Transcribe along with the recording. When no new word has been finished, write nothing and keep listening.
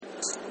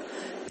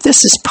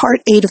This is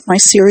part 8 of my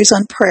series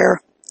on prayer.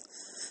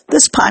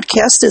 This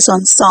podcast is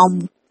on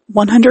Psalm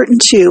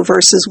 102,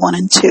 verses 1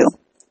 and 2.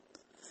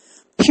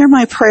 Hear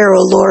my prayer,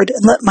 O Lord,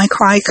 and let my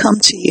cry come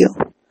to you.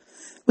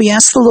 We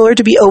ask the Lord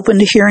to be open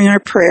to hearing our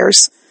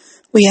prayers.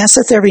 We ask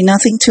that there be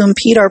nothing to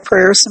impede our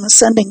prayers from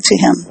ascending to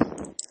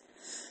him.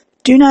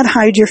 Do not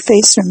hide your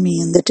face from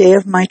me in the day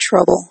of my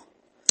trouble.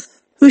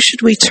 Who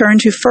should we turn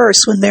to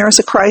first when there is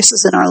a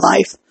crisis in our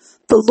life?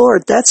 The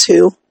Lord, that's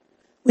who.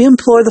 We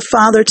implore the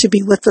Father to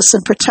be with us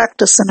and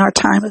protect us in our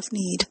time of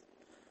need.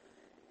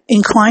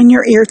 Incline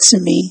your ear to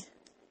me.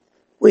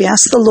 We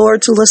ask the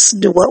Lord to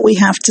listen to what we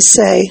have to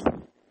say.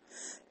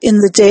 In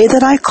the day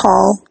that I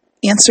call,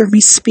 answer me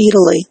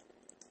speedily.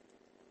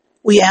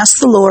 We ask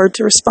the Lord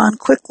to respond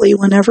quickly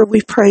whenever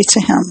we pray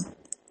to him.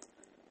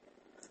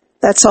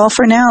 That's all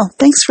for now.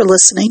 Thanks for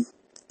listening,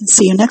 and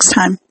see you next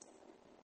time.